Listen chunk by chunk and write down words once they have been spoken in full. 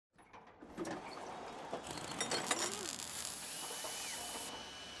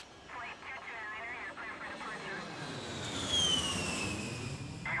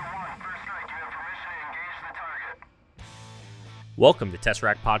Welcome to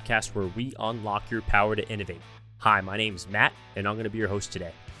Tesseract Podcast, where we unlock your power to innovate. Hi, my name is Matt, and I'm going to be your host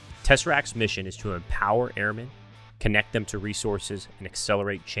today. Tesseract's mission is to empower airmen, connect them to resources, and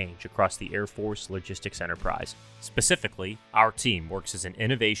accelerate change across the Air Force logistics enterprise. Specifically, our team works as an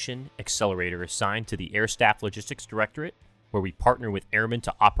innovation accelerator assigned to the Air Staff Logistics Directorate, where we partner with airmen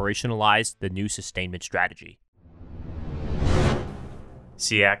to operationalize the new sustainment strategy.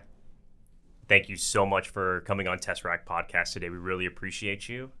 SEAC, thank you so much for coming on Tesseract Podcast today. We really appreciate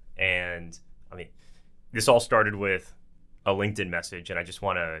you. And this all started with a LinkedIn message, and I just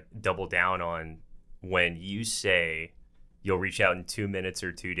want to double down on when you say you'll reach out in 2 minutes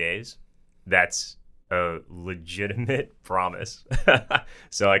or 2 days. That's a legitimate promise.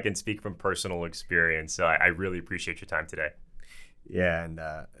 So I can speak from personal experience. So I really appreciate your time today. Yeah, and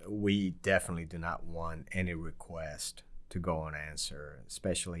we definitely do not want any request to go unanswered,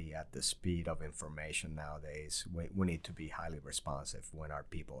 especially at the speed of information nowadays. We need to be highly responsive when our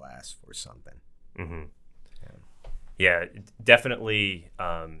people ask for something. Mm-hmm. Yeah, definitely.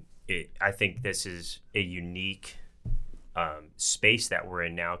 I think this is a unique space that we're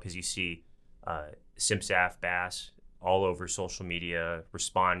in now, because you see SimSAF Bass all over social media,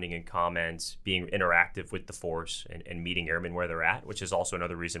 responding in comments, being interactive with the force, and meeting airmen where they're at, which is also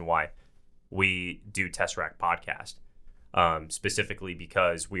another reason why we do Tesseract Podcast. Specifically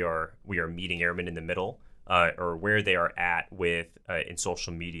because we are meeting airmen in the middle, or where they are at with in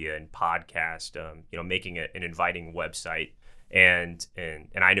social media and podcast, making an inviting website, and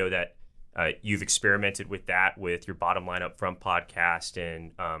I know that you've experimented with that with your Bottom Line Up Front podcast,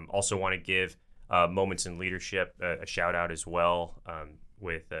 and also want to give Moments in Leadership a shout out as well,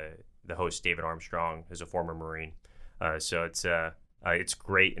 with the host David Armstrong, as a former Marine. So it's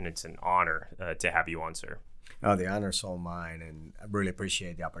great, and it's an honor to have you on, sir. Oh, the honor's all mine, and I really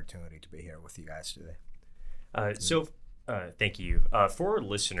appreciate the opportunity to be here with you guys today. So thank you. For our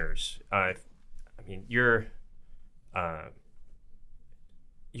listeners, you're a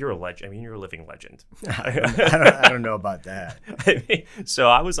legend. You're a living legend. I don't know about that. So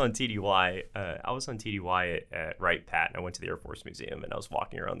I was on TDY. At Wright Pat, and I went to the Air Force Museum, and I was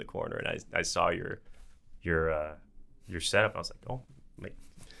walking around the corner, and I saw your setup. And I was like, oh,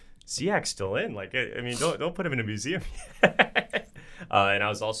 SEAC's still in. Don't put him in a museum. And I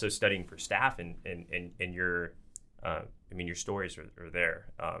was also studying for staff, and your your stories are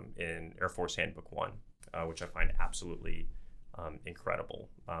there in Air Force Handbook 1, which I find absolutely incredible.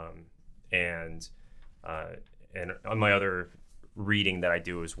 And on my other reading that I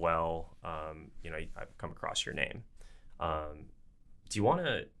do as well, I've come across your name. Do you want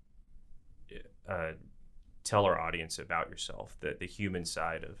to tell our audience about yourself, the human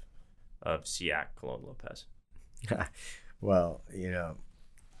side of SEAC Colon Lopez? Well,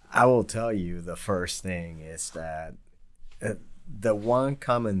 I will tell you, the first thing is that the one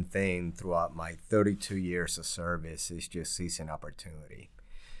common thing throughout my 32 years of service is just seizing opportunity.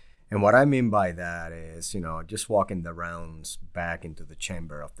 And what I mean by that is, just walking the rounds back into the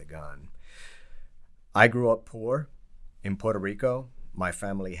chamber of the gun. I grew up poor in Puerto Rico. My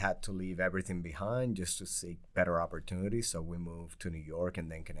family had to leave everything behind just to seek better opportunities, so we moved to New York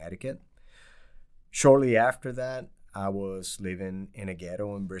and then Connecticut. Shortly after that, I was living in a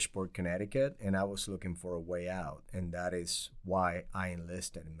ghetto in Bridgeport, Connecticut, and I was looking for a way out, and that is why I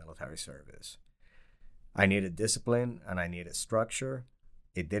enlisted in military service. I needed discipline and I needed structure.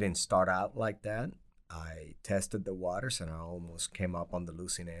 It didn't start out like that. I tested the waters, and I almost came up on the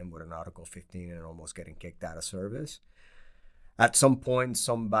losing end with an Article 15 and almost getting kicked out of service. At some point,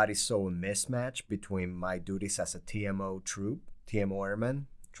 somebody saw a mismatch between my duties as a TMO troop, TMO Airman,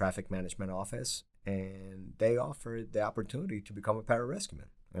 Traffic Management Office, and they offered the opportunity to become a pararescueman,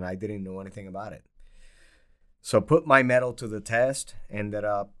 and I didn't know anything about it. So put my mettle to the test, ended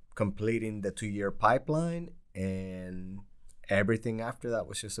up completing the 2-year pipeline, and everything after that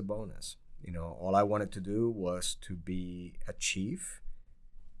was just a bonus. All I wanted to do was to be a chief,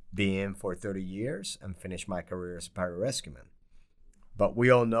 be in for 30 years, and finish my career as a pararescueman. But we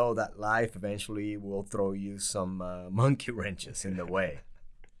all know that life eventually will throw you some monkey wrenches in the way.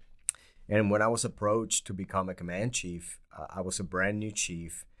 And when I was approached to become a command chief, I was a brand new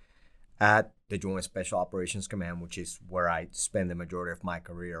chief at the Joint Special Operations Command, which is where I spent the majority of my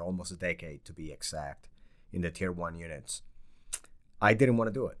career, almost a decade to be exact, in the Tier 1 units. I didn't want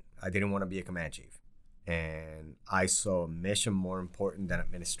to do it. I didn't want to be a command chief. And I saw a mission more important than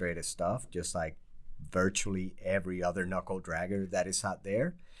administrative stuff, just like virtually every other knuckle dragger that is out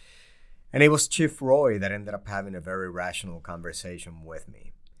there. And it was Chief Roy that ended up having a very rational conversation with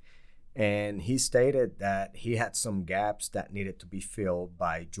me. And he stated that he had some gaps that needed to be filled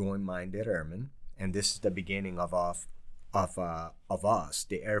by joint-minded airmen. And this is the beginning of of us,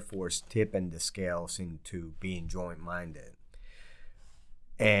 the Air Force, tipping the scales into being joint-minded.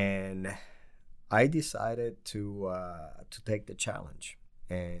 And I decided to take the challenge.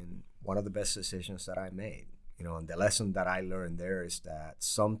 And one of the best decisions that I made, and the lesson that I learned there is that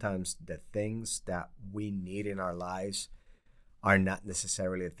sometimes the things that we need in our lives are not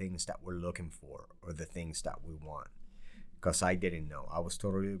necessarily the things that we're looking for or the things that we want. Because I didn't know. I was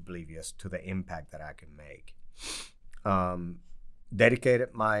totally oblivious to the impact that I can make.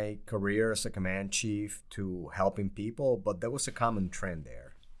 Dedicated my career as a command chief to helping people, but there was a common trend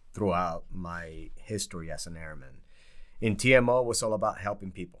there throughout my history as an airman. In TMO, it was all about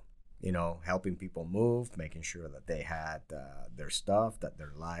helping people, helping people move, making sure that they had their stuff, that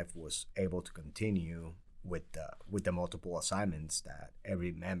their life was able to continue with the multiple assignments that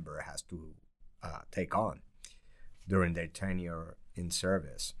every member has to take on during their tenure in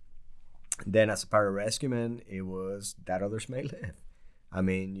service. Then as a pararescueman, it was that others may live. I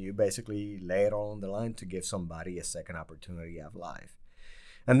mean, you basically lay it all on the line to give somebody a second opportunity of life.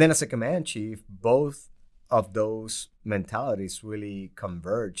 And then as a command chief, both of those mentalities really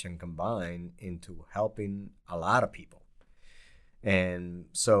converge and combine into helping a lot of people. And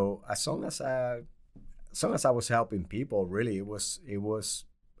so as long as I was helping people, really, it was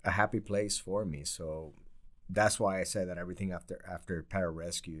a happy place for me. So that's why I say that everything after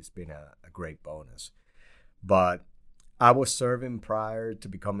pararescue has been a great bonus. But I was serving prior to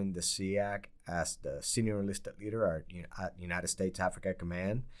becoming the SEAC as the senior enlisted leader at United States Africa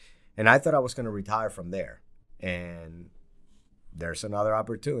Command. And I thought I was going to retire from there. And there's another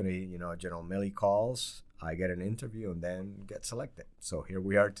opportunity. General Milley calls, I get an interview, and then get selected. So here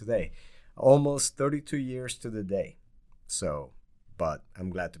we are today. Almost 32 years to the day. But I'm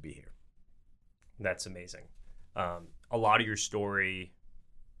glad to be here. That's amazing. A lot of your story,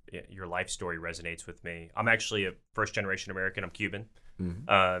 your life story resonates with me. I'm actually a first-generation American. I'm Cuban.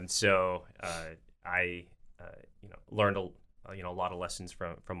 Mm-hmm. So I learned a lot of lessons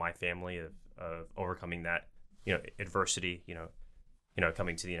from my family of overcoming that adversity.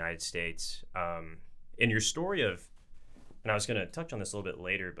 Coming to the United States. In your story of, and I was going to touch on this a little bit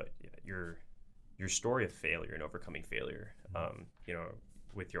later, but your story of failure and overcoming failure.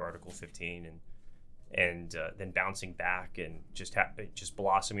 With your Article 15 and then bouncing back and just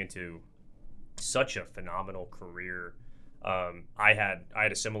blossoming into such a phenomenal career. I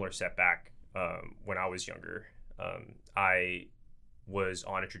had a similar setback when I was younger. I was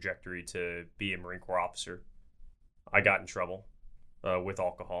on a trajectory to be a Marine Corps officer. I got in trouble with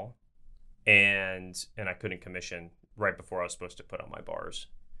alcohol, and I couldn't commission right before I was supposed to put on my bars.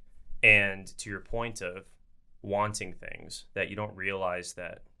 And to your point of wanting things that you don't realize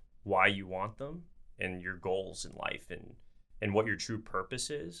that why you want them and your goals in life and what your true purpose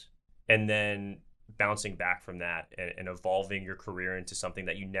is, and then bouncing back from that and evolving your career into something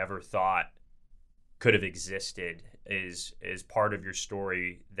that you never thought could have existed is part of your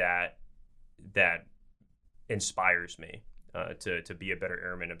story that inspires me to be a better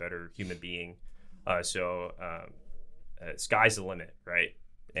airman, a better human being. So sky's the limit, right?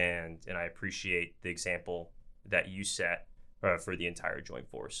 And I appreciate the example that you set for the entire Joint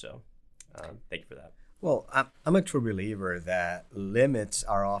Force. So thank you for that. Well, I'm a true believer that limits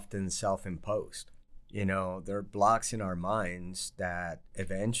are often self-imposed. There are blocks in our minds that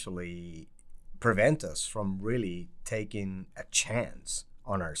eventually prevent us from really taking a chance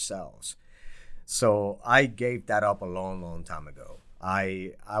on ourselves. So I gave that up a long, long time ago.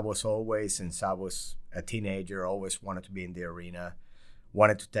 I was always, since I was a teenager, always wanted to be in the arena,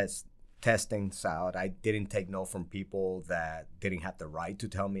 wanted to test things out. I didn't take no from people that didn't have the right to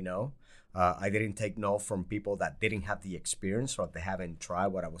tell me no. I didn't take no from people that didn't have the experience or they haven't tried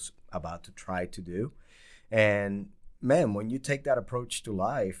what I was about to try to do. And man, when you take that approach to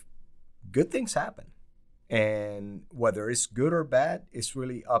life, good things happen. And whether it's good or bad, it's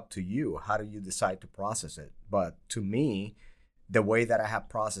really up to you. How do you decide to process it? But to me, the way that I have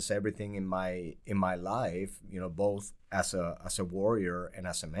processed everything in my life, both as a warrior and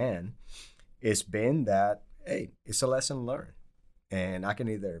as a man, it's been that, hey, it's a lesson learned. And I can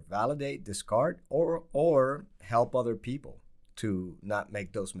either validate, discard, or help other people to not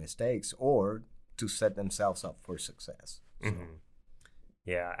make those mistakes or to set themselves up for success. So. Mm-hmm.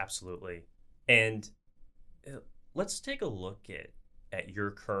 Yeah, absolutely. And let's take a look at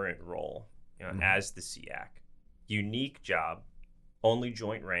your current role as the SEAC. Unique job, only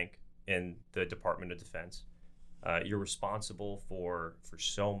joint rank in the Department of Defense. You're responsible for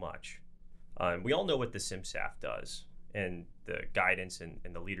so much. We all know what the CMSAF does and the guidance and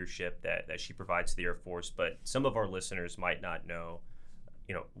the leadership that she provides to the Air Force, but some of our listeners might not know,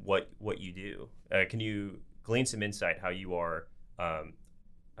 what you do. Can you glean some insight how you are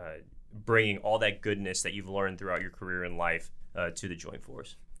bringing all that goodness that you've learned throughout your career in life to the Joint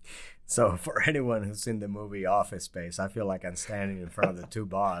Force. So for anyone who's seen the movie Office Space, I feel like I'm standing in front of the two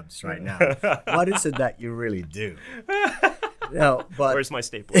Bobs right now. What is it that you really do? No, but where's my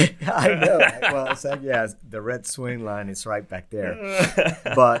stapler? I know. Well, it's like, yeah, the red swing line is right back there.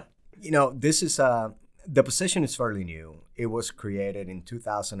 But this is the position is fairly new. It was created in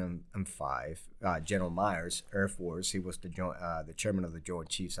 2005. General Myers, Air Force, he was the chairman of the Joint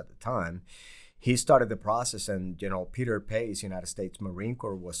Chiefs at the time. He started the process, and General Peter Pace, United States Marine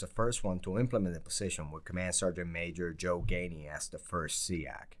Corps, was the first one to implement the position with Command Sergeant Major Joe Gainey as the first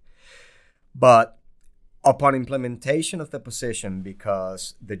SEAC. But upon implementation of the position,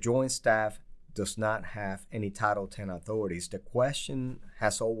 because the Joint Staff does not have any Title X authorities, the question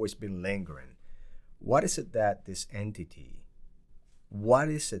has always been lingering. What is it that this entity, what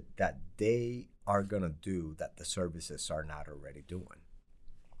is it that they are going to do that the services are not already doing?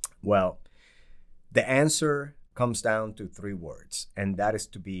 Well, the answer comes down to 3 words, and that is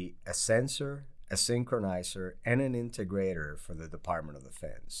to be a sensor, a synchronizer, and an integrator for the Department of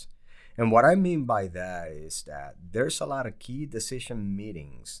Defense. And what I mean by that is that there's a lot of key decision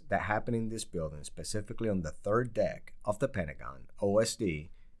meetings that happen in this building, specifically on the 3rd deck of the Pentagon,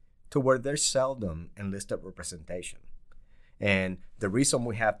 OSD, to where there's seldom enlisted representation. And the reason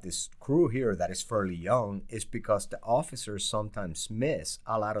we have this crew here that is fairly young is because the officers sometimes miss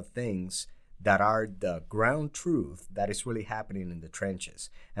a lot of things that are the ground truth that is really happening in the trenches.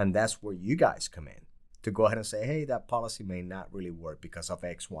 And that's where you guys come in to go ahead and say, hey, that policy may not really work because of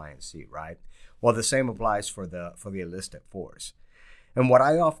X, Y, and Z, right? Well, the same applies for the enlisted force. And what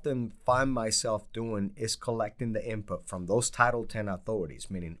I often find myself doing is collecting the input from those Title X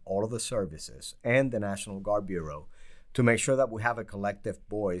authorities, meaning all of the services and the National Guard Bureau, to make sure that we have a collective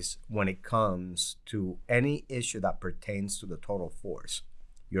voice when it comes to any issue that pertains to the total force.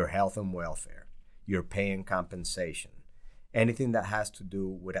 Your health and welfare, your pay and compensation, anything that has to do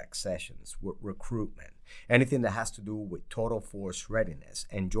with accessions, with recruitment, anything that has to do with total force readiness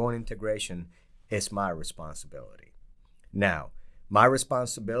and joint integration is my responsibility. Now, my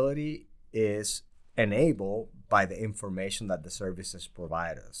responsibility is enabled by the information that the services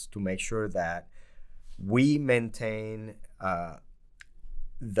provide us to make sure that we maintain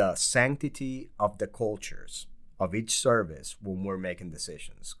the sanctity of the cultures of each service when we're making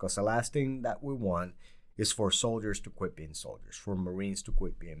decisions. Because the last thing that we want is for soldiers to quit being soldiers, for Marines to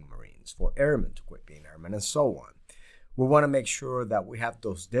quit being Marines, for airmen to quit being airmen, and so on. We want to make sure that we have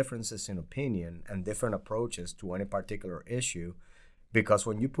those differences in opinion and different approaches to any particular issue, because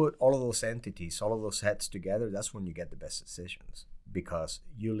when you put all of those entities, all of those heads together, that's when you get the best decisions, because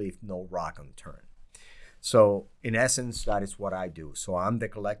you leave no rock unturned. So in essence, that is what I do. So I'm the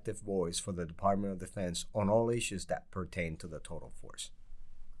collective voice for the Department of Defense on all issues that pertain to the total force.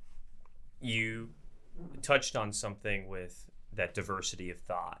 You touched on something with that diversity of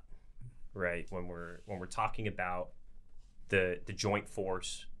thought, right? When we're talking about the Joint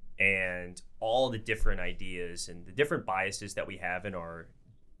Force and all the different ideas and the different biases that we have in our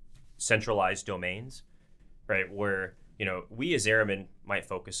centralized domains, right? Where, we as airmen might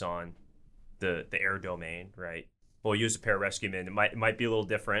focus on the air domain, right? We'll use a pararescueman. It might be a little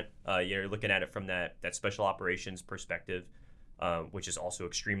different. You're looking at it from that special operations perspective, which is also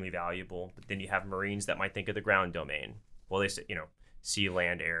extremely valuable. But then you have Marines that might think of the ground domain. Well, they say, sea,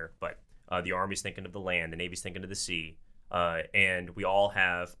 land, air, but the Army's thinking of the land, the Navy's thinking of the sea. And we all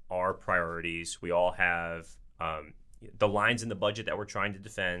have our priorities. We all have the lines in the budget that we're trying to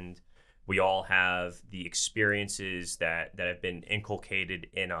defend. We all have the experiences that have been inculcated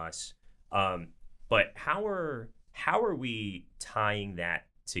in us. But how are we tying that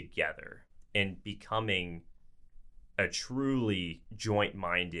together and becoming a truly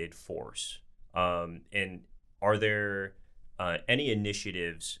joint-minded force? And are there any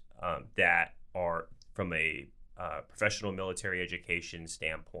initiatives that are from a professional military education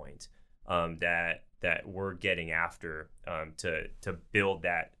standpoint that we're getting after to build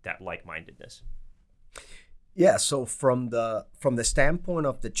that like-mindedness? Yeah, so from the standpoint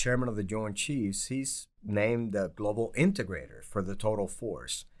of the chairman of the Joint Chiefs, he's named the global integrator for the total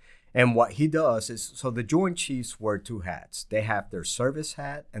force. And what he does is, so the Joint Chiefs wear 2 hats. They have their service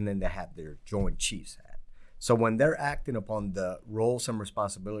hat, and then they have their Joint Chiefs hat. So when they're acting upon the roles and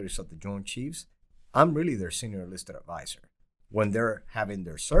responsibilities of the Joint Chiefs, I'm really their senior enlisted advisor. When they're having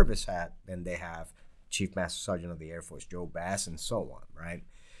their service hat, then they have Chief Master Sergeant of the Air Force Joe Bass and so on, right?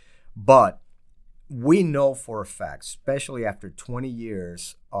 But we know for a fact, especially after 20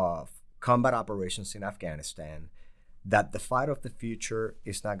 years of combat operations in Afghanistan, that the fight of the future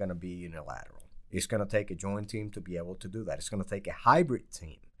is not going to be unilateral. It's going to take a joint team to be able to do that. It's going to take a hybrid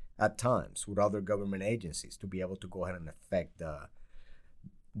team at times with other government agencies to be able to go ahead and affect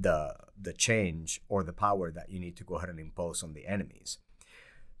the change or the power that you need to go ahead and impose on the enemies.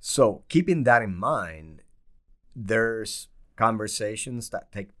 So keeping that in mind, there's conversations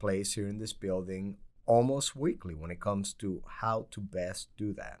that take place here in this building almost weekly when it comes to how to best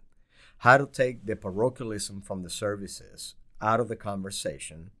do that. How to take the parochialism from the services out of the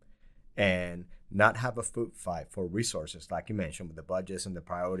conversation and not have a food fight for resources, like you mentioned, with the budgets and the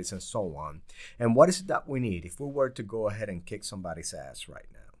priorities and so on. And what is it that we need if we were to go ahead and kick somebody's ass right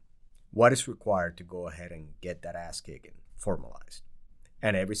now? What is required to go ahead and get that ass kicking formalized?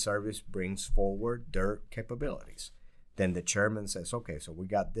 And every service brings forward their capabilities. Then the chairman says, okay, so we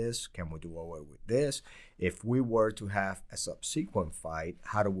got this. Can we do away with this? If we were to have a subsequent fight,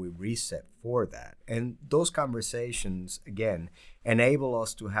 how do we reset for that? And those conversations, again, enable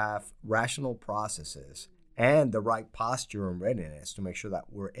us to have rational processes and the right posture and readiness to make sure that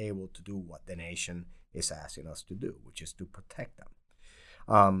we're able to do what the nation is asking us to do, which is to protect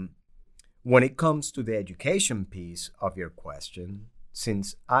them. When it comes to the education piece of your question,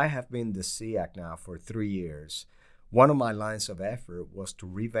 since I have been the SEAC now for 3 years, one of my lines of effort was to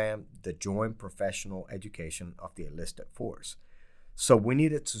revamp the joint professional education of the enlisted force. So we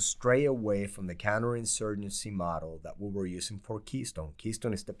needed to stray away from the counterinsurgency model that we were using for Keystone.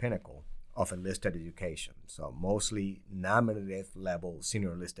 Keystone is the pinnacle of enlisted education. So mostly nominative level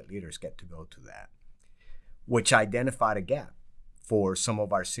senior enlisted leaders get to go to that, which identified a gap for some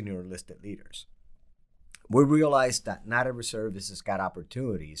of our senior enlisted leaders. We realized that not every service has got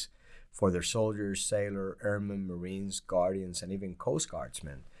opportunities for their soldiers, sailor, airmen, Marines, Guardians, and even Coast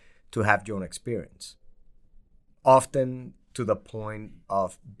Guardsmen to have joint experience, often to the point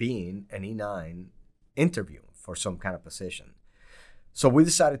of being an E9 interview for some kind of position. So we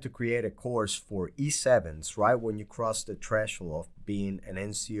decided to create a course for E7s right when you cross the threshold of being an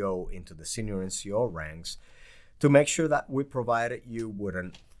NCO into the senior NCO ranks, to make sure that we provided you with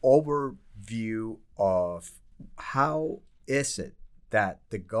an overview of how is it that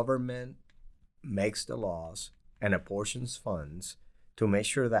the government makes the laws and apportions funds to make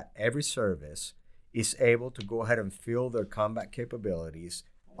sure that every service is able to go ahead and fill their combat capabilities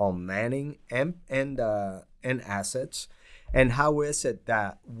on manning and assets, and how is it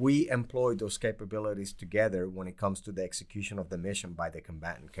that we employ those capabilities together when it comes to the execution of the mission by the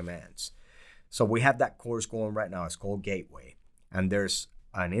combatant commands. So we have that course going right now. It's called Gateway, and there's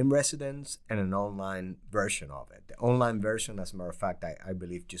an in-residence and an online version of it. The online version, as a matter of fact, I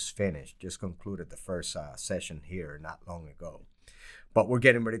believe just concluded the first session here not long ago. But we're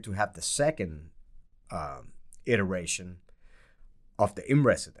getting ready to have the second iteration of the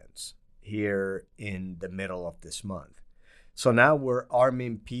in-residence here in the middle of this month. So now we're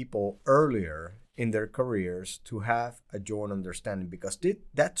arming people earlier in their careers to have a joint understanding, because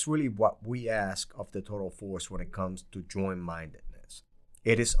that's really what we ask of the total force when it comes to joint-mindedness.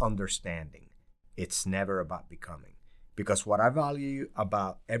 It is understanding. It's never about becoming. Because what I value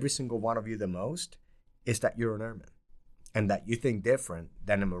about every single one of you the most is that you're an airman and that you think different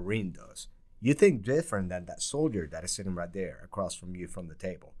than a Marine does. You think different than that soldier that is sitting right there across from you from the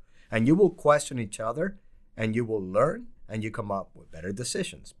table. And you will question each other, and you will learn, and you come up with better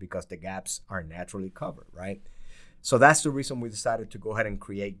decisions because the gaps are naturally covered, right? So that's the reason we decided to go ahead and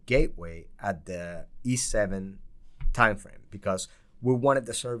create Gateway at the E7 timeframe, because we wanted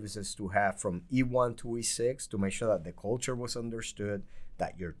the services to have from E1 to E6 to make sure that the culture was understood,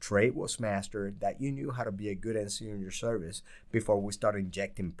 that your trade was mastered, that you knew how to be a good NCO in your service before we start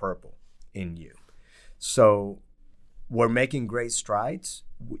injecting purple in you. So we're making great strides.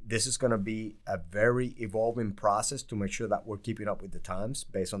 This is going to be a very evolving process to make sure that we're keeping up with the times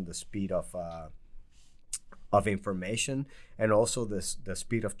based on the speed of information, and also the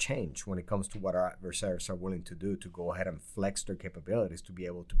speed of change when it comes to what our adversaries are willing to do to go ahead and flex their capabilities to be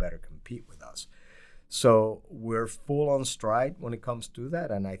able to better compete with us. So we're full on stride when it comes to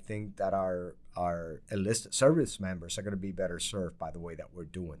that, and I think that our enlisted service members are going to be better served by the way that we're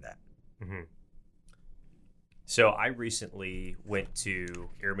doing that. Mm-hmm. So I recently went to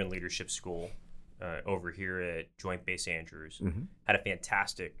Airman Leadership School over here at Joint Base Andrews. Mm-hmm. Had a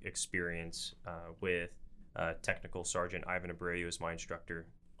fantastic experience with Technical Sergeant Ivan Abreu as my instructor.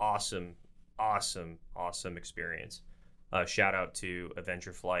 Awesome experience. Shout out to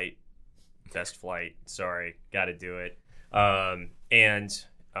Avenger Flight, best flight. Sorry, got to do it. And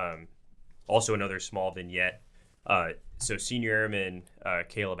also another small vignette. So Senior Airman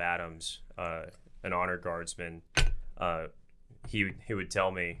Caleb Adams, an honor guardsman, he would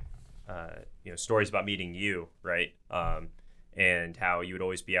tell me, stories about meeting you, right? and how you would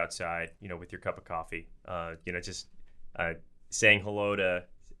always be outside, with your cup of coffee, just saying hello to,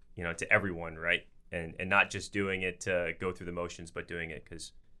 to everyone, right? And not just doing it to go through the motions, but doing it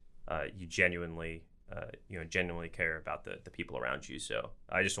because you genuinely care about the people around you. So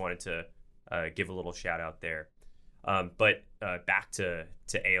I just wanted to give a little shout out there. But back to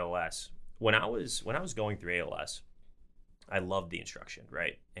ALS. When I was going through ALS, I loved the instruction,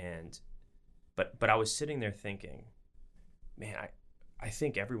 right? But I was sitting there thinking, man, I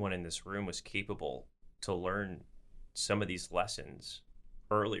think everyone in this room was capable to learn some of these lessons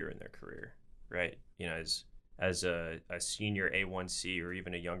earlier in their career, right? As a senior A1C or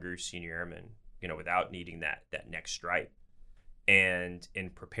even a younger senior airman, without needing that next stripe, and in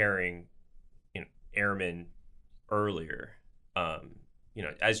preparing, airmen earlier,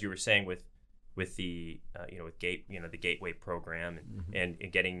 as you were saying with the the Gateway program and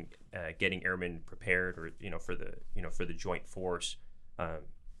getting airmen prepared, or for the Joint Force,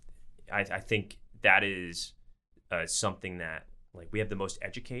 I think that is something that, like, we have the most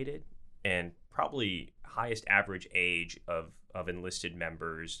educated and probably highest average age of enlisted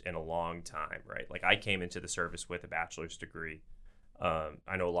members in a long time, right? Like, I came into the service with a bachelor's degree.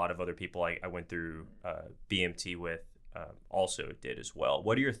 I know a lot of other people I went through BMT with also did as well.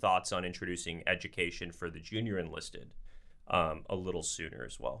 What are your thoughts on introducing education for the junior enlisted a little sooner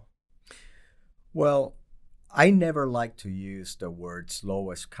as well? Well, I never like to use the words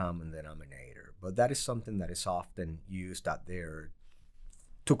lowest common denominator, but that is something that is often used out there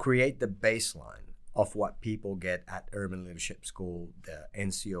to create the baseline of what people get at Airman Leadership School, the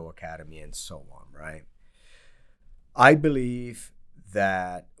NCO Academy, and so on, right? I believe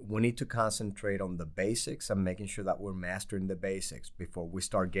that we need to concentrate on the basics and making sure that we're mastering the basics before we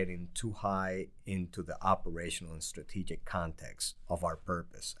start getting too high into the operational and strategic context of our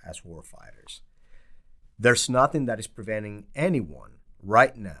purpose as warfighters. There's nothing that is preventing anyone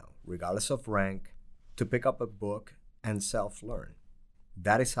right now, regardless of rank, to pick up a book and self-learn.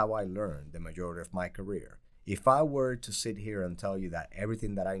 That is how I learned the majority of my career. If I were to sit here and tell you that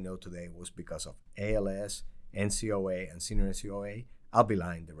everything that I know today was because of ALS, NCOA, and senior NCOA, I'll be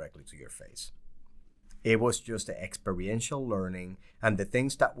lying directly to your face. It was just the experiential learning and the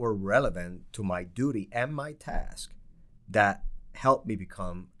things that were relevant to my duty and my task that helped me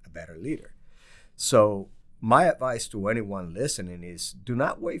become a better leader. So my advice to anyone listening is, do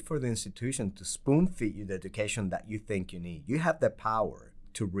not wait for the institution to spoon feed you the education that you think you need. You have the power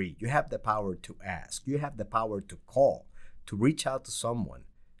to read. You have the power to ask. You have the power to call, to reach out to someone.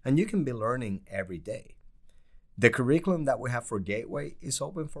 And you can be learning every day. The curriculum that we have for Gateway is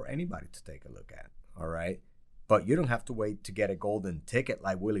open for anybody to take a look at, all right? But you don't have to wait to get a golden ticket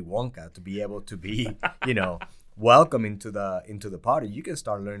like Willy Wonka to be able to be, welcome into the party. You can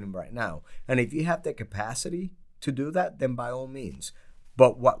start learning right now. And if you have the capacity to do that, then by all means.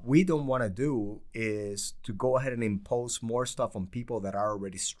 But what we don't want to do is to go ahead and impose more stuff on people that are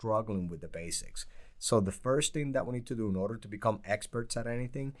already struggling with the basics. So the first thing that we need to do in order to become experts at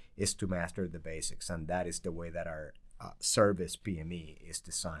anything is to master the basics. And that is the way that our service PME is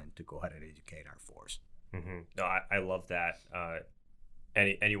designed to go ahead and educate our force. Mm-hmm. No, I love that.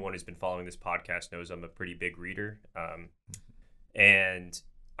 Anyone who's been following this podcast knows I'm a pretty big reader. And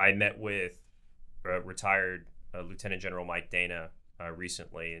I met with retired Lieutenant General Mike Dana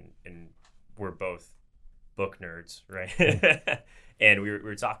recently, and we're both book nerds, right? And we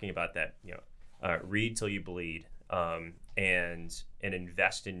were talking about that, read till you bleed, and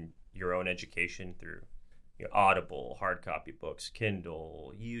invest in your own education through Audible, hard copy books,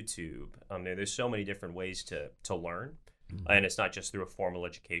 Kindle, YouTube. There's so many different ways to learn. And it's not just through a formal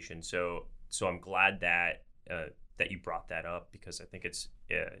education. So I'm glad that you brought that up, because I think it's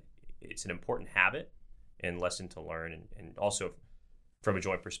an important habit and lesson to learn. And also, from a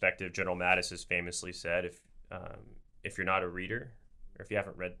joint perspective, General Mattis has famously said, if you're not a reader, or if you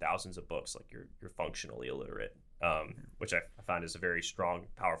haven't read thousands of books, like you're functionally illiterate, which I find is a very strong,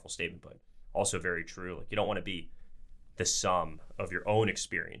 powerful statement, but also very true. Like, you don't want to be the sum of your own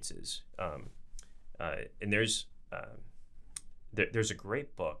experiences. And there's a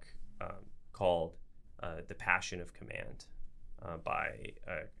great book called The Passion of Command by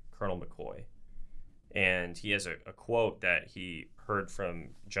Colonel McCoy. And he has a quote that he heard from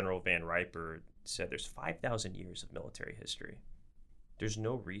General Van Riper. Said, there's 5,000 years of military history. There's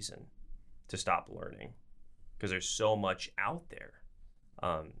no reason to stop learning, because there's so much out there.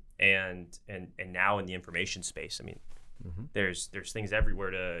 And now in the information space, there's things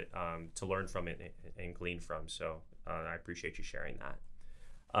everywhere to learn from it and glean from. So I appreciate you sharing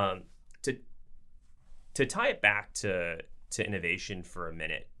that. To tie it back to innovation for a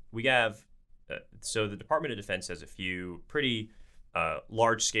minute, we have so the Department of Defense has a few pretty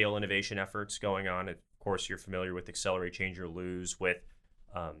large-scale innovation efforts going on. Of course, you're familiar with Accelerate, Change, or Lose with,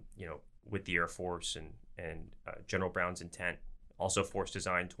 with the Air Force and General Brown's intent. Also, Force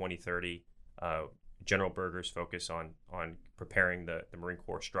Design 2030. General Berger's focus on preparing the Marine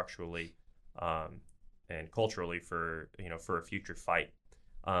Corps structurally and culturally for a future fight.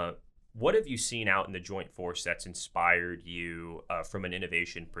 What have you seen out in the Joint Force that's inspired you from an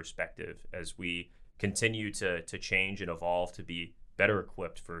innovation perspective as we continue to change and evolve to be better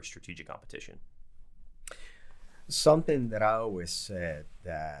equipped for strategic competition? Something that I always said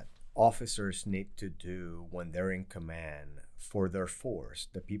that officers need to do when they're in command for their force,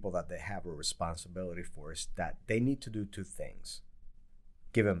 the people that they have a responsibility for, is that they need to do two things: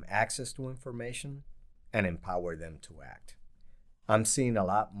 give them access to information and empower them to act. I'm seeing a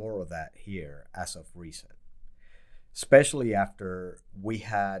lot more of that here as of recent, especially after we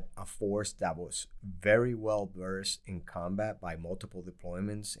had a force that was very well versed in combat by multiple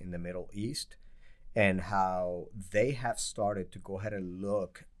deployments in the Middle East, and how they have started to go ahead and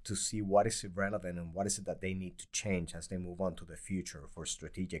look to see what is irrelevant and what is it that they need to change as they move on to the future for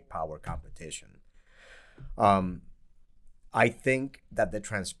strategic power competition. I think that the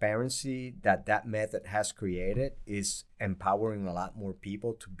transparency that method has created is empowering a lot more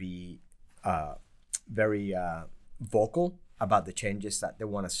people to be very vocal about the changes that they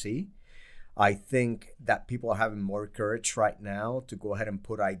want to see. I think that people are having more courage right now to go ahead and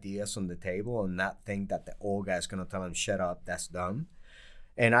put ideas on the table and not think that the old guy is going to tell them, shut up, that's dumb.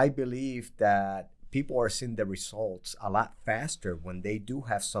 And I believe that people are seeing the results a lot faster when they do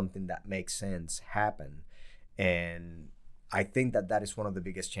have something that makes sense happen. And I think that is one of the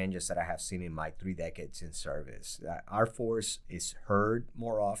biggest changes that I have seen in my 3 decades in service. Our force is heard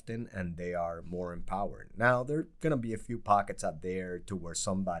more often and they are more empowered. Now, there are going to be a few pockets out there to where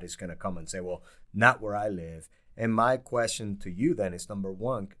somebody's going to come and say, well, not where I live. And my question to you then is, number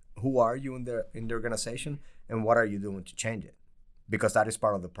one, who are you in the organization and what are you doing to change it? Because that is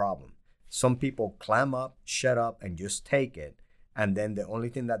part of the problem. Some people clam up, shut up, and just take it. And then the only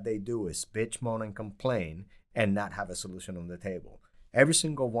thing that they do is bitch, moan, and complain and not have a solution on the table. Every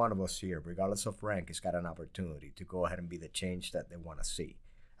single one of us here, regardless of rank, has got an opportunity to go ahead and be the change that they want to see,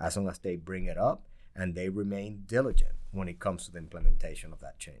 as long as they bring it up and they remain diligent when it comes to the implementation of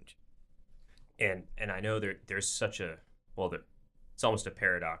that change. And I know there's such it's almost a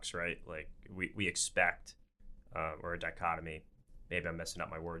paradox, right? Like we expect, or a dichotomy. Maybe I'm messing up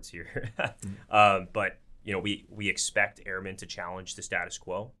my words here, but we expect airmen to challenge the status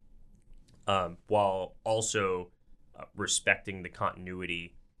quo, while also respecting the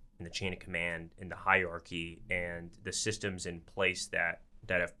continuity in the chain of command, in the hierarchy, and the systems in place that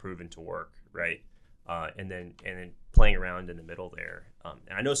have proven to work, right? And then playing around in the middle there.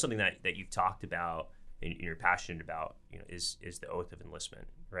 And I know something that you've talked about and you're passionate about, is the oath of enlistment,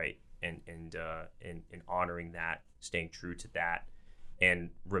 right? And honoring that, staying true to that,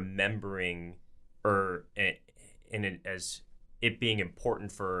 and remembering, as it being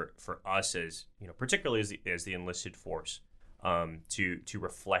important for us as particularly as the enlisted force, to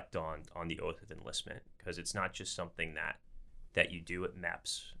reflect on the oath of enlistment, because it's not just something that you do at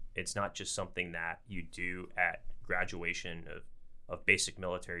MEPS. It's not just something that you do at graduation of basic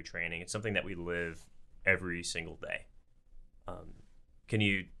military training. It's something that we live every single day. Can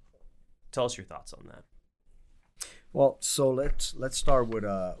you tell us your thoughts on that? Well, so let's start with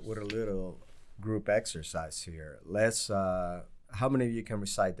a little group exercise here. Let's how many of you can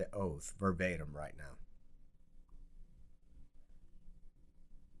recite the oath verbatim right now?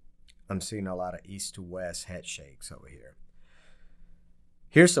 I'm seeing a lot of east to west head shakes over here.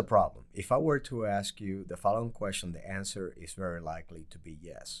 Here's the problem. If I were to ask you the following question, the answer is very likely to be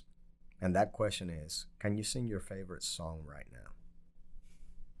yes. And that question is, can you sing your favorite song right now?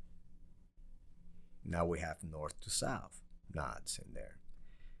 Now we have north to south nods in there.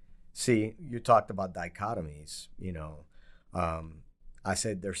 See, you talked about dichotomies, I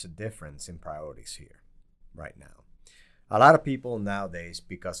said there's a difference in priorities here right now. A lot of people nowadays,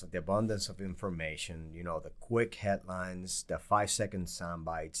 because of the abundance of information, the quick headlines, the 5-second sound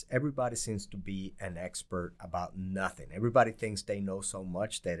bites, everybody seems to be an expert about nothing. Everybody thinks they know so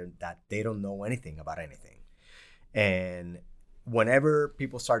much that they don't know anything about anything. And whenever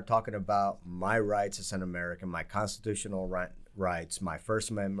people start talking about my rights as an American, my constitutional rights, my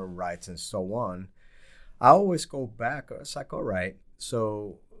First Amendment rights, and so on, I always go back. It's like, all right,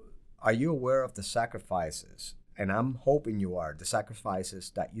 so are you aware of the sacrifices? And I'm hoping you are, the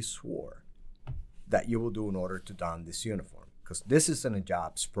sacrifices that you swore that you will do in order to don this uniform. Because this isn't a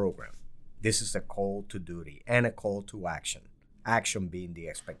jobs program. This is a call to duty and a call to action. Action being the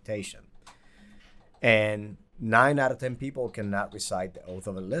expectation. And 9 out of 10 people cannot recite the oath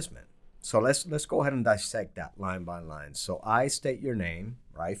of enlistment. So let's go ahead and dissect that line by line. So I state your name,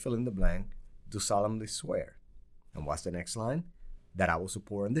 right? Fill in the blank. Do solemnly swear. And what's the next line? That I will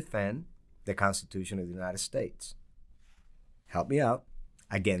support and defend the Constitution of the United States. Help me out.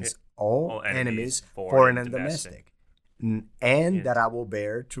 Against all enemies, foreign and domestic. And that I will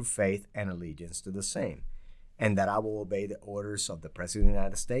bear true faith and allegiance to the same. And that I will obey the orders of the President of the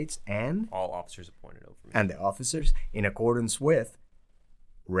United States and all officers appointed over me. And the officers in accordance with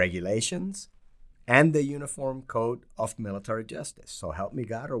regulations and the Uniform Code of Military Justice. So help me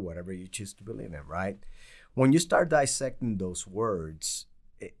God, or whatever you choose to believe in, right? When you start dissecting those words,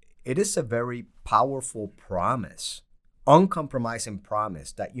 it is a very powerful promise, uncompromising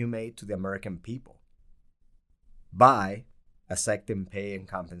promise that you made to the American people by accepting pay and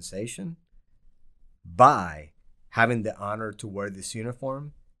compensation, by having the honor to wear this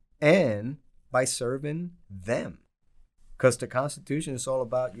uniform, and by serving them. Because the Constitution is all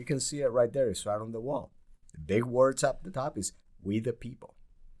about, you can see it right there, it's right on the wall. The big words up the top is, we the people.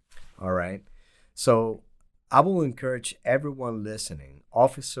 All right. So I will encourage everyone listening,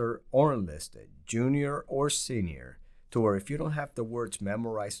 officer or enlisted, junior or senior, to where if you don't have the words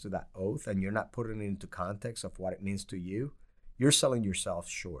memorized to that oath and you're not putting it into context of what it means to you, you're selling yourself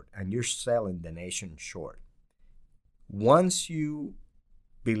short and you're selling the nation short. Once you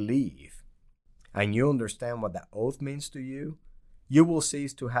believe and you understand what that oath means to you, you will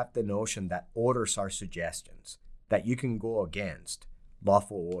cease to have the notion that orders are suggestions, that you can go against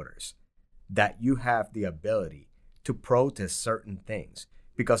lawful orders, that you have the ability to protest certain things.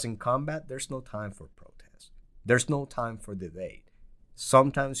 Because in combat, there's no time for protest. There's no time for debate.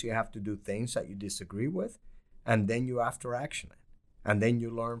 Sometimes you have to do things that you disagree with, and then you have to action it, and then you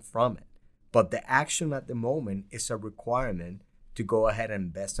learn from it. But the action at the moment is a requirement to go ahead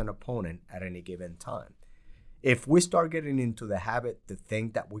and best an opponent at any given time. If we start getting into the habit to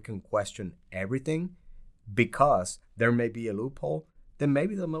think that we can question everything because there may be a loophole, then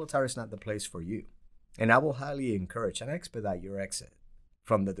maybe the military is not the place for you. And I will highly encourage and expedite your exit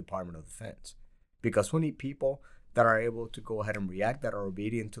from the Department of Defense, because we need people that are able to go ahead and react, that are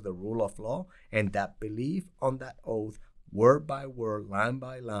obedient to the rule of law, and that believe on that oath word by word, line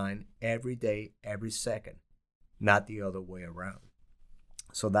by line, every day, every second, not the other way around.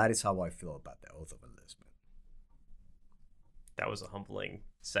 So that is how I feel about the oath of enlistment. That was a humbling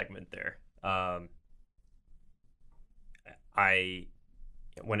segment there.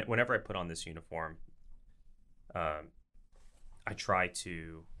 Whenever I put on this uniform, I try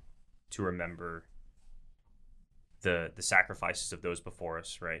to remember the sacrifices of those before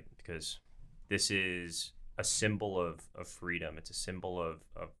us, right? Because this is a symbol of freedom. It's a symbol of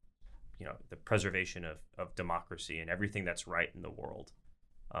the preservation of democracy and everything that's right in the world.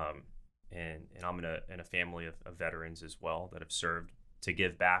 And I'm in a family of veterans as well that have served to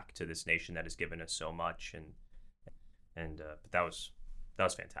give back to this nation that has given us so much. But that was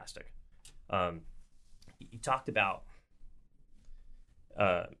fantastic. You talked about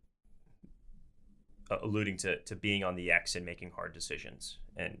alluding to being on the X and making hard decisions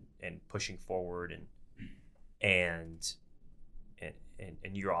and pushing forward and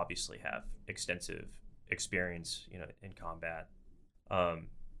you obviously have extensive experience, in combat.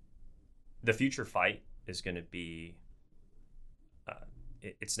 The future fight is going to be,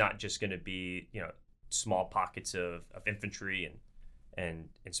 it's not just going to be, small pockets of infantry and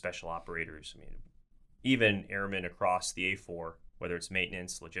special operators. I mean, even airmen across the A4, whether it's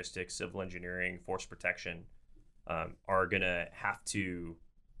maintenance, logistics, civil engineering, force protection, are going to have to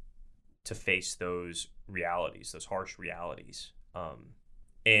face those realities, those harsh realities.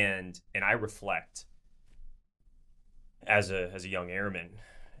 And I reflect as a young airman,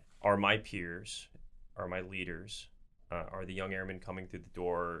 are my peers, are my leaders, are the young airmen coming through the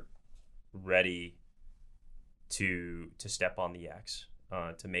door ready to step on the X,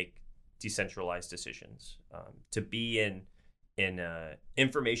 to make decentralized decisions, to be in an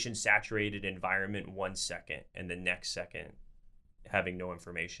information saturated environment 1 second and the next second having no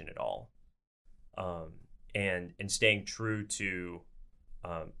information at all, and staying true to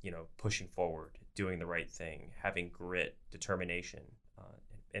pushing forward, doing the right thing, having grit, determination,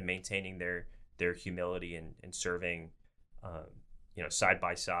 and maintaining their humility and serving side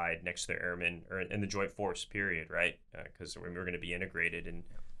by side next to their airmen or in the joint force period, right? Because we're going to be integrated. And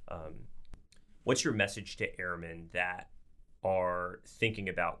what's your message to airmen that are thinking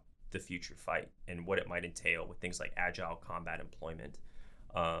about the future fight and what it might entail with things like agile combat employment,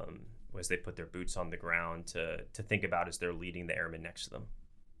 as they put their boots on the ground to think about as they're leading the airmen next to them?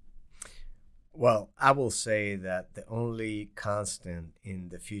 Well, I will say that the only constant in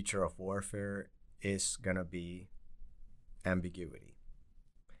the future of warfare is going to be ambiguity.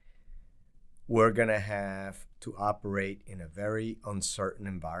 We're going to have to operate in a very uncertain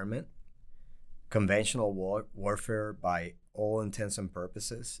environment. Conventional warfare, by all intents and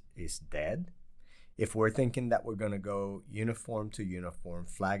purposes, is dead. If we're thinking that we're going to go uniform to uniform,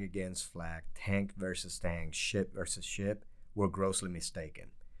 flag against flag, tank versus tank, ship versus ship, we're grossly mistaken.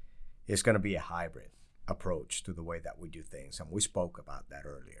 It's going to be a hybrid approach to the way that we do things. And we spoke about that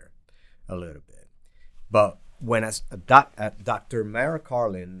earlier a little bit. But when Dr. Mara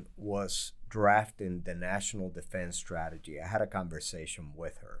Karlin was drafting the National Defense Strategy, I had a conversation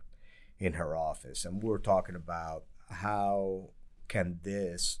with her in her office, and we were talking about how can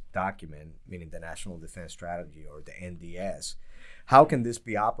this document, meaning the National Defense Strategy or the NDS, how can this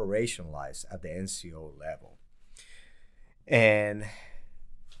be operationalized at the NCO level? And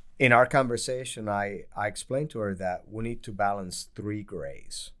in our conversation, I explained to her that we need to balance 3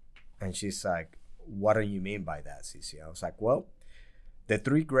 grays. And she's like, what do you mean by that, CC? I was like, well, the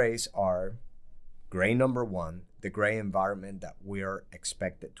 3 grays are gray number 1, the gray environment that we are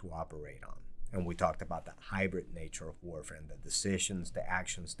expected to operate on. And we talked about the hybrid nature of warfare and the decisions, the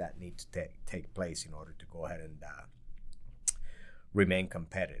actions that need to take place in order to go ahead and remain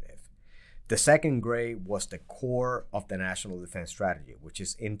competitive. The second gray was the core of the National Defense Strategy, which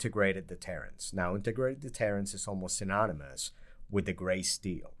is integrated deterrence. Now, integrated deterrence is almost synonymous with the gray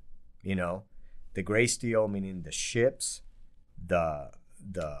steel. You know, the gray steel meaning the ships, the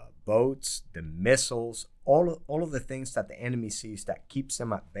boats, the missiles, all of the things that the enemy sees that keeps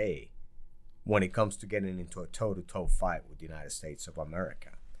them at bay when it comes to getting into a toe-to-toe fight with the United States of America.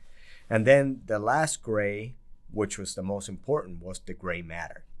 And then the last gray, which was the most important, was the gray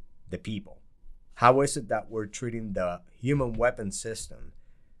matter, the people. How is it that we're treating the human weapon system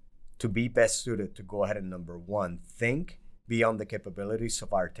to be best suited to go ahead and, number 1, think beyond the capabilities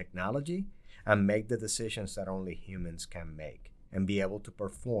of our technology and make the decisions that only humans can make, and be able to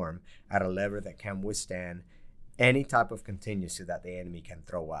perform at a level that can withstand any type of contingency that the enemy can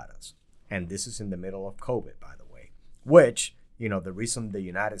throw at us. And this is in the middle of COVID, by the way, which, you know, the reason the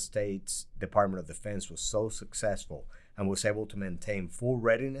United States Department of Defense was so successful and was able to maintain full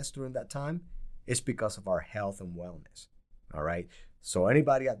readiness during that time is because of our health and wellness. All right. So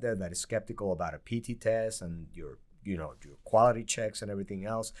anybody out there that is skeptical about a PT test and your quality checks and everything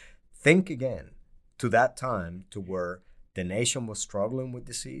else, think again to that time to where the nation was struggling with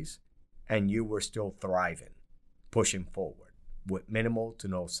disease and you were still thriving, pushing forward with minimal to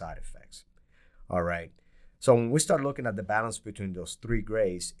no side effects. All right. So when we start looking at the balance between those 3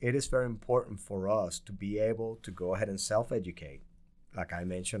 grays, it is very important for us to be able to go ahead and self-educate, like I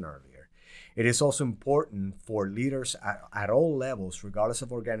mentioned earlier. It is also important for leaders at all levels, regardless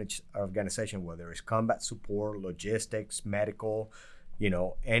of organization, whether it's combat support, logistics, medical,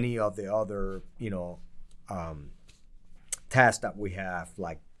 any of the other, tasks that we have,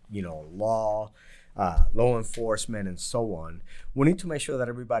 like, law enforcement and so on. We need to make sure that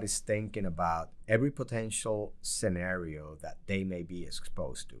everybody's thinking about every potential scenario that they may be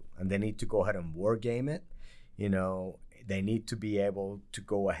exposed to. And they need to go ahead and war game it. They need to be able to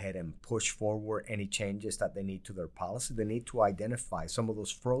go ahead and push forward any changes that they need to their policy. They need to identify some of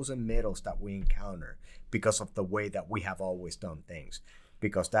those frozen middles that we encounter because of the way that we have always done things,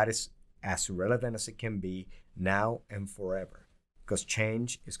 because that is as relevant as it can be now and forever, because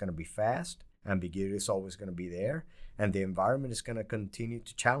change is going to be fast, ambiguity is always going to be there, and the environment is going to continue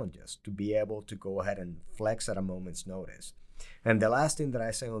to challenge us to be able to go ahead and flex at a moment's notice. And the last thing that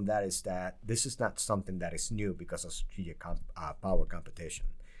I say on that is that this is not something that is new because of strategic power competition.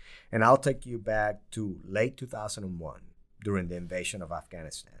 And I'll take you back to late 2001 during the invasion of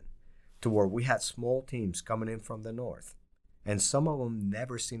Afghanistan, to where we had small teams coming in from the north, and some of them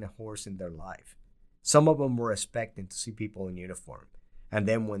never seen a horse in their life. Some of them were expecting to see people in uniform. And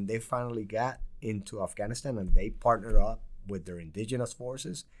then when they finally got into Afghanistan and they partnered up with their indigenous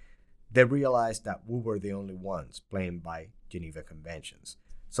forces, they realized that we were the only ones playing by Geneva Conventions.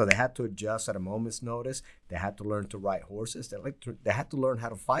 So they had to adjust at a moment's notice. They had to learn to ride horses. They had to learn how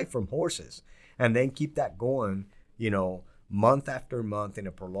to fight from horses, and then keep that going, month after month in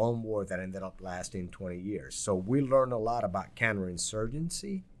a prolonged war that ended up lasting 20 years. So we learned a lot about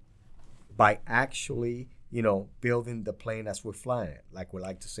counterinsurgency by actually, building the plane as we're flying it, like we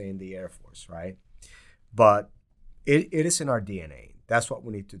like to say in the Air Force, right? But it is in our DNA. That's what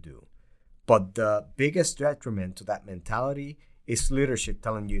we need to do. But the biggest detriment to that mentality is leadership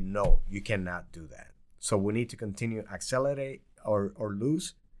telling you, no, you cannot do that. So we need to continue accelerate or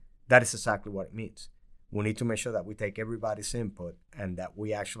lose. That is exactly what it means. We need to make sure that we take everybody's input and that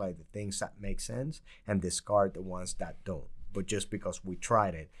we actualize the things that make sense and discard the ones that don't. But just because we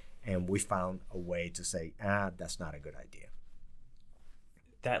tried it and we found a way to say, that's not a good idea.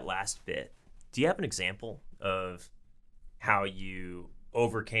 That last bit, do you have an example of how you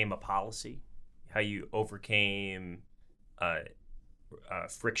overcame a policy, how you overcame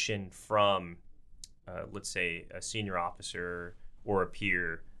friction from, let's say, a senior officer or a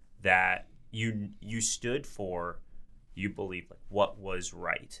peer that you stood for, you believed like what was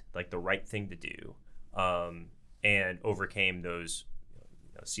right, like the right thing to do, and overcame those,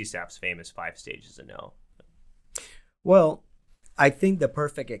 CSAP's famous 5 stages of no? Well, I think the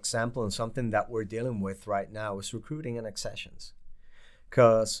perfect example and something that we're dealing with right now is recruiting and accessions,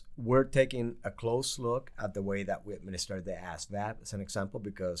 because we're taking a close look at the way that we administer the ASVAB as an example,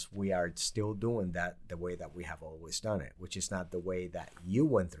 because we are still doing that the way that we have always done it, which is not the way that you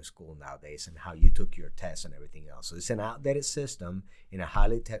went through school nowadays and how you took your tests and everything else. So it's an outdated system in a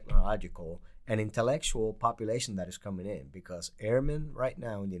highly technological and intellectual population that is coming in, because airmen right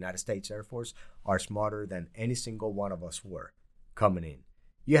now in the United States Air Force are smarter than any single one of us were coming in.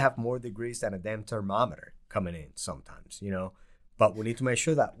 You have more degrees than a damn thermometer coming in sometimes, but we need to make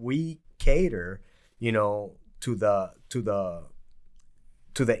sure that we cater, to the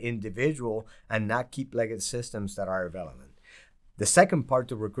individual and not keep legacy systems that are irrelevant. The second part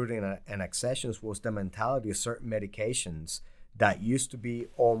to recruiting and accessions was the mentality of certain medications that used to be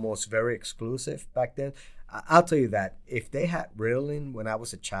almost very exclusive back then. I'll tell you that if they had Ritalin when I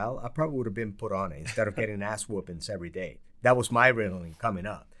was a child, I probably would have been put on it instead of getting ass whoopings every day. That was my Ritalin coming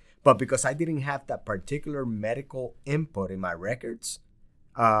up. But because I didn't have that particular medical input in my records,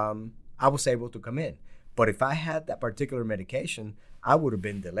 I was able to come in. But if I had that particular medication, I would have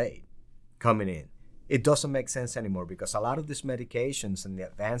been delayed coming in. It doesn't make sense anymore, because a lot of these medications and the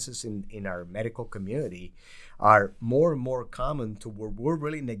advances in our medical community are more and more common to where we're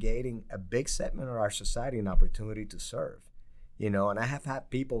really negating a big segment of our society an opportunity to serve. And I have had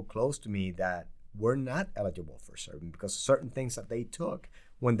people close to me that were not eligible for serving because of certain things that they took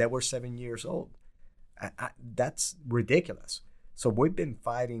when they were 7 years old. That's ridiculous. So we've been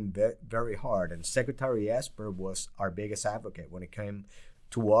fighting very hard, and Secretary Esper was our biggest advocate when it came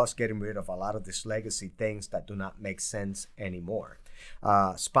to us getting rid of a lot of these legacy things that do not make sense anymore.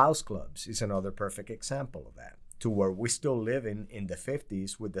 Spouse clubs is another perfect example of that, to where we still live in the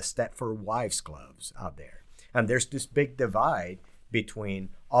 50s with the Stepford Wives clubs out there. And there's this big divide between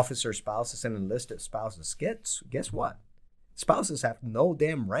officer spouses and enlisted spouses. Guess what? Spouses have no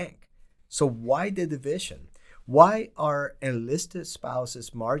damn rank. So why the division? Why are enlisted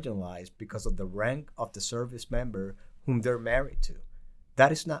spouses marginalized because of the rank of the service member whom they're married to?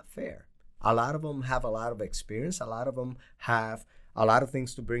 That is not fair. A lot of them have a lot of experience. A lot of them have a lot of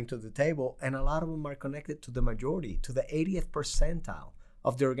things to bring to the table. And a lot of them are connected to the majority, to the 80th percentile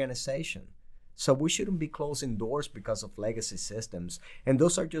of the organization. So we shouldn't be closing doors because of legacy systems. And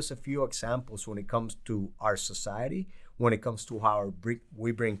those are just a few examples when it comes to our society, when it comes to how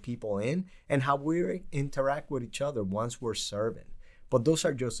we bring people in and how we interact with each other once we're serving. But those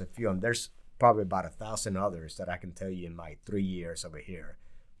are just a few. And there's probably about 1,000 others that I can tell you in my 3 years over here.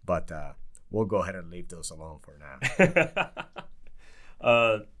 But we'll go ahead and leave those alone for now.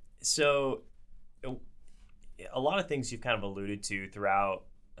 So a lot of things you've kind of alluded to throughout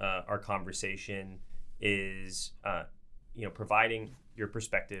our conversation is, providing your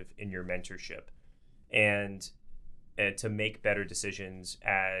perspective and your mentorship, and to make better decisions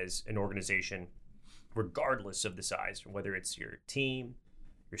as an organization, regardless of the size, whether it's your team,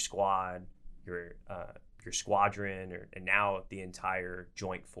 your squad, your squadron, and now the entire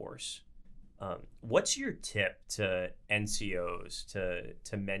joint force. What's your tip to NCOs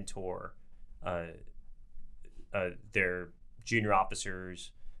to mentor their junior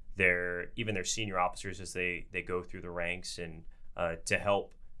officers, even their senior officers as they go through the ranks, and to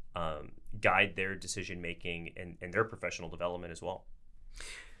help guide their decision making and their professional development as well?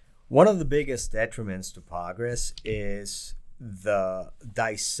 One of the biggest detriments to progress is the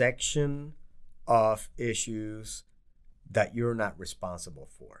dissection of issues that you're not responsible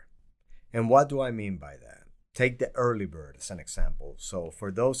for. And what do I mean by that? Take the Early Bird as an example. So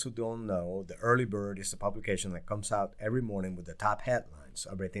for those who don't know, the Early Bird is a publication that comes out every morning with the top headlines,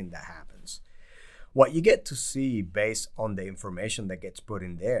 everything that happens. What you get to see based on the information that gets put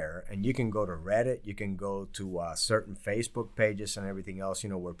in there, and you can go to Reddit, you can go to certain Facebook pages and everything else,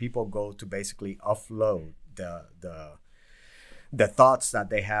 where people go to basically offload the thoughts that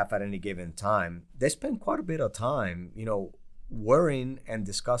they have at any given time. They spend quite a bit of time, worrying and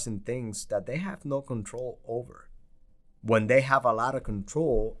discussing things that they have no control over, when they have a lot of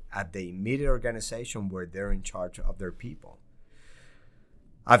control at the immediate organization where they're in charge of their people.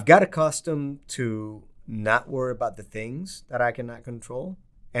 I've got accustomed to not worry about the things that I cannot control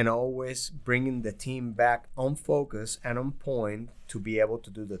and always bringing the team back on focus and on point to be able to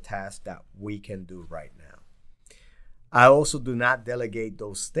do the task that we can do right now. I also do not delegate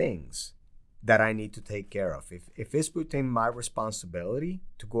those things that I need to take care of. If it's within my responsibility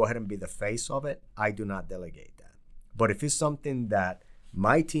to go ahead and be the face of it, I do not delegate that. But if it's something that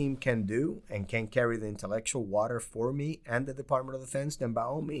my team can do and can carry the intellectual water for me and the Department of Defense, then by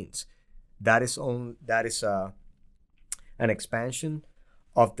all means, that is an expansion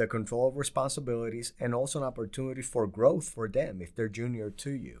of the control of responsibilities and also an opportunity for growth for them if they're junior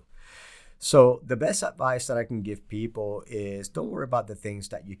to you. So the best advice that I can give people is don't worry about the things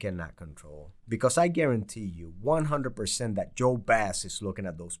that you cannot control, because I guarantee you 100% that Joe Bass is looking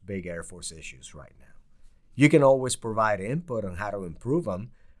at those big Air Force issues right now. You can always provide input on how to improve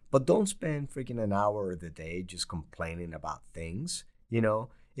them, but don't spend freaking an hour of the day just complaining about things.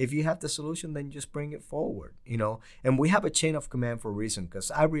 If you have the solution, then just bring it forward, And we have a chain of command for a reason,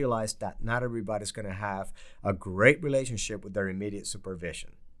 because I realize that not everybody's going to have a great relationship with their immediate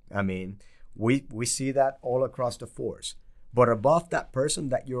supervision. I mean, we see that all across the force. But above that person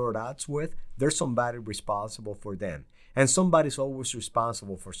that you're at odds with, there's somebody responsible for them. And somebody's always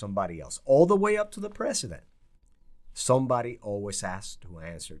responsible for somebody else, all the way up to the president. Somebody always has to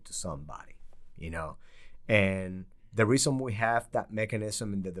answer to somebody, And the reason we have that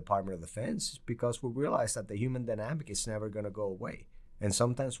mechanism in the Department of Defense is because we realize that the human dynamic is never going to go away. And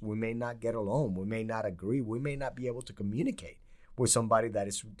sometimes we may not get along. We may not agree. We may not be able to communicate with somebody that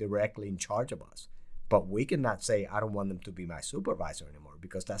is directly in charge of us. But we cannot say, I don't want them to be my supervisor anymore,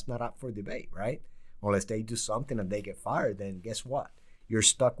 because that's not up for debate, right? Unless they do something and they get fired, then guess what? You're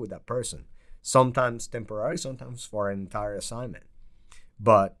stuck with that person. Sometimes temporary, sometimes for an entire assignment.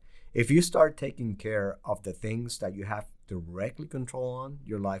 But if you start taking care of the things that you have directly control on,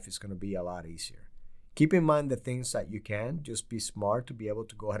 your life is going to be a lot easier. Keep in mind the things that you can. Just be smart to be able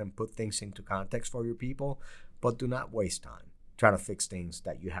to go ahead and put things into context for your people, but do not waste time trying to fix things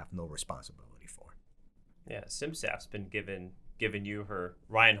that you have no responsibility for. Yeah, CMSAF's been giving you her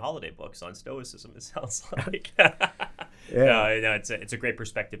Ryan Holiday books on stoicism, it sounds like. Yeah. No, it's a great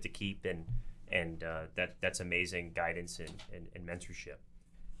perspective to keep, and that's amazing guidance and mentorship.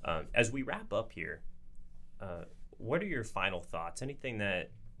 As we wrap up here, what are your final thoughts? Anything that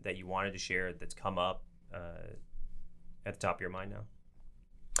you wanted to share that's come up at the top of your mind now?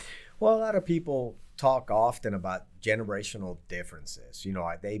 Well, a lot of people talk often about generational differences.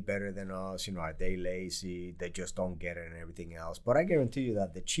 Are they better than us? Are they lazy? They just don't get it and everything else. But I guarantee you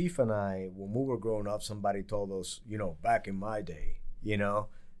that the chief and I, when we were growing up, somebody told us, back in my day,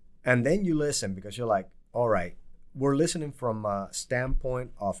 and then you listen because you're like, all right, we're listening from a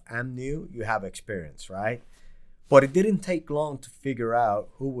standpoint of I'm new, you have experience, right? But it didn't take long to figure out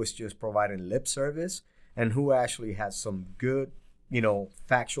who was just providing lip service and who actually had some good,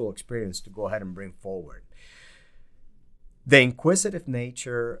 factual experience to go ahead and bring forward. The inquisitive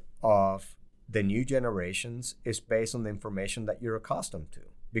nature of the new generations is based on the information that you're accustomed to.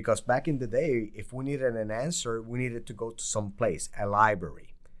 Because back in the day, if we needed an answer, we needed to go to some place, a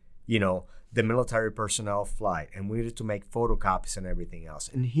library, the military personnel flight, and we needed to make photocopies and everything else.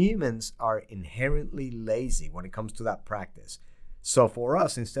 And humans are inherently lazy when it comes to that practice. So for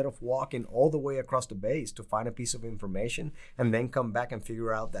us, instead of walking all the way across the base to find a piece of information and then come back and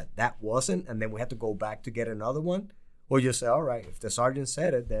figure out that wasn't, and then we had to go back to get another one, we'll just say, all right, if the sergeant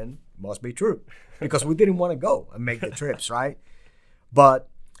said it, then it must be true, because we didn't want to go and make the trips, right? But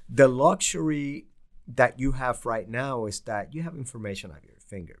the luxury that you have right now is that you have information at your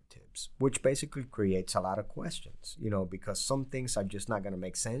fingertips, which basically creates a lot of questions, because some things are just not going to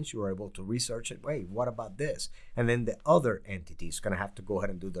make sense. You're able to research it. Wait, what about this? And then the other entity is going to have to go ahead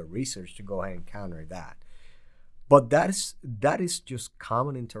and do the research to go ahead and counter that. But that is just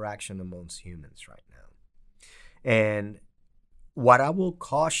common interaction amongst humans right now. And what I will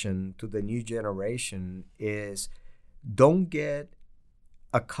caution to the new generation is don't get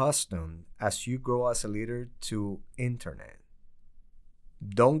accustomed as you grow as a leader to internet.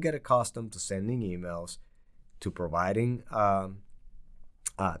 Don't get accustomed to sending emails, to providing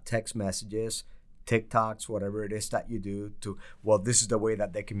text messages, TikToks, whatever it is that you do this is the way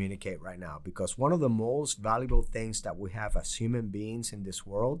that they communicate right now. Because one of the most valuable things that we have as human beings in this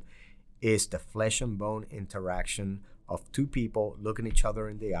world is the flesh and bone interaction of two people looking each other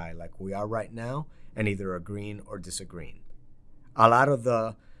in the eye like we are right now and either agreeing or disagreeing. A lot of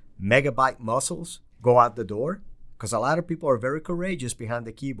the megabyte muscles go out the door because a lot of people are very courageous behind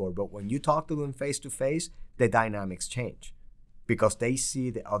the keyboard, but when you talk to them face to face, the dynamics change because they see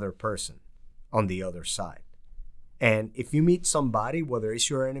the other person on the other side. And if you meet somebody, whether it's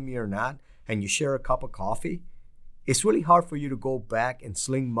your enemy or not, and you share a cup of coffee, it's really hard for you to go back and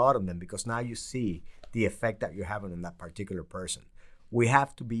sling mud on them because now you see the effect that you're having on that particular person. We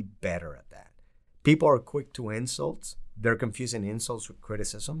have to be better at that. People are quick to insults. They're confusing insults with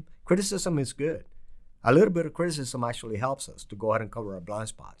criticism. Criticism is good. A little bit of criticism actually helps us to go ahead and cover our blind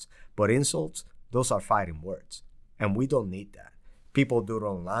spots. But insults, those are fighting words. And we don't need that. People do it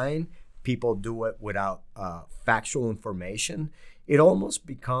online. People do it without factual information. It almost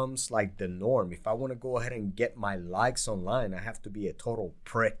becomes like the norm. If I want to go ahead and get my likes online, I have to be a total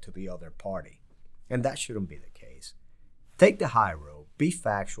prick to the other party. And that shouldn't be the case. Take the high road. Be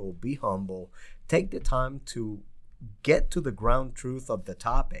factual. Be humble. Take the time to get to the ground truth of the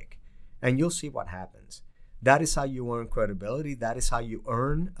topic, and you'll see what happens. That is how you earn credibility. That is how you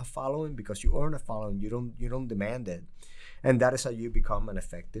earn a following, because you earn a following. You don't demand it. And that is how you become an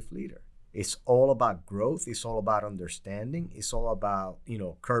effective leader. It's all about growth. It's all about understanding. It's all about,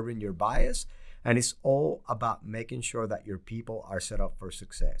 curbing your bias. And it's all about making sure that your people are set up for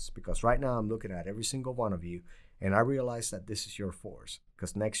success. Because right now I'm looking at every single one of you, and I realize that this is your force.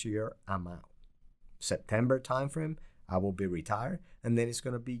 Because next year I'm out. September timeframe, I will be retired, and then it's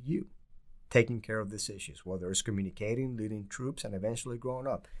going to be you taking care of these issues, whether it's communicating, leading troops, and eventually growing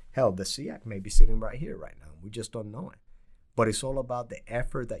up. Hell, the SEAC may be sitting right here right now. We just don't know it. But it's all about the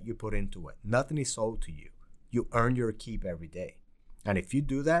effort that you put into it. Nothing is owed to you. You earn your keep every day. And if you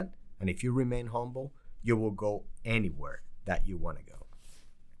do that, and if you remain humble, you will go anywhere that you want to go.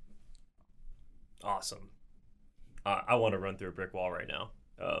 Awesome. I want to run through a brick wall right now.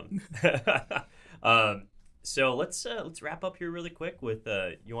 So let's wrap up here really quick with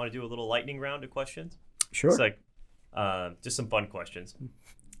you want to do a little lightning round of questions? Sure. It's like just some fun questions.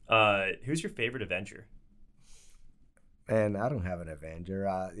 Who's your favorite Avenger? And I don't have an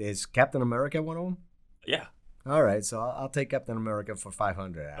Avenger. Is Captain America one of them? Yeah. All right, so I'll take Captain America for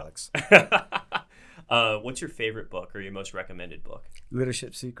 500, Alex. What's your favorite book or your most recommended book?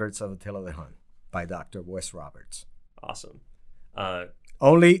 Leadership Secrets of Attila the Hun by Dr. Wes Roberts. Awesome.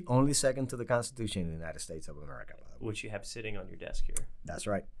 Only second to the Constitution of the United States of America. Which you have sitting on your desk here. That's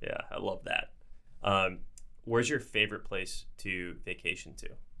right. Yeah, I love that. Where's your favorite place to vacation to?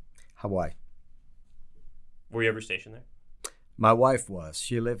 Hawaii. Were you ever stationed there? My wife was.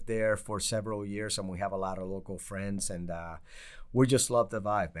 She lived there for several years, and we have a lot of local friends, and we just love the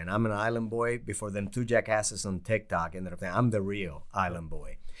vibe, man. I'm an island boy. Before them two jackasses on TikTok ended up saying I'm the real island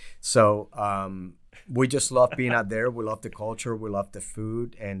boy. So we just love being out there. We love the culture. We love the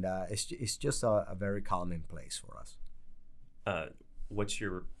food, and it's just a very calming place for us. What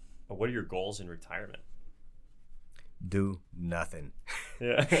are your goals in retirement? Do nothing.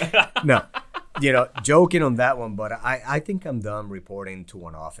 Yeah. No. Joking on that one, but I think I'm done reporting to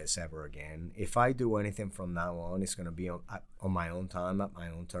an office ever again. If I do anything from now on, it's going to be on my own time, at my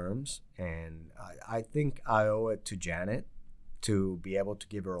own terms. And I think I owe it to Janet to be able to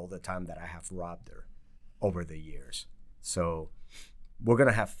give her all the time that I have robbed her over the years. So we're going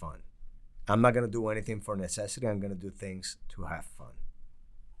to have fun. I'm not going to do anything for necessity. I'm going to do things to have fun.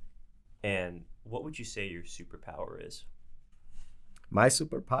 And what would you say your superpower is? My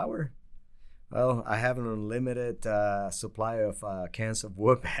superpower? Well, I have an unlimited supply of cans of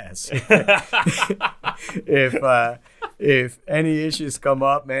wood pass. If any issues come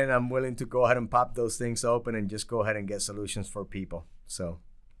up, man, I'm willing to go ahead and pop those things open and just go ahead and get solutions for people. So,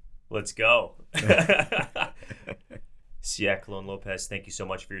 let's go. SEAC Colon Lopez, thank you so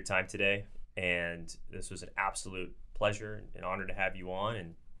much for your time today, and this was an absolute pleasure and honor to have you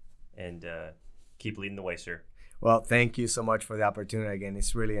on, and keep leading the way, sir. Well, thank you so much for the opportunity. Again,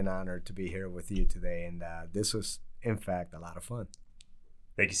 it's really an honor to be here with you today. And this was, in fact, a lot of fun.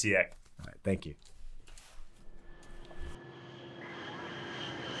 Thank you, SEAC. All right, thank you.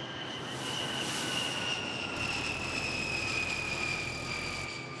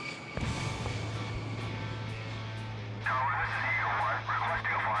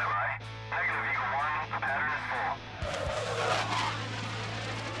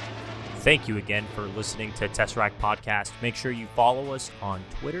 Thank you again for listening to Tesseract Podcast. Make sure you follow us on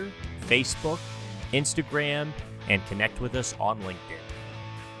Twitter, Facebook, Instagram, and connect with us on LinkedIn.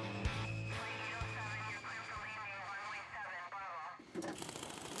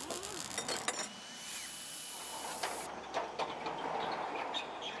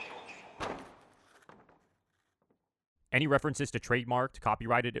 Any references to trademarked,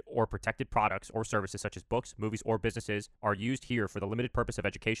 copyrighted, or protected products or services such as books, movies, or businesses are used here for the limited purpose of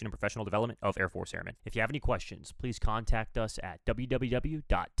education and professional development of Air Force Airmen. If you have any questions, please contact us at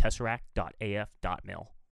www.tesseract.af.mil.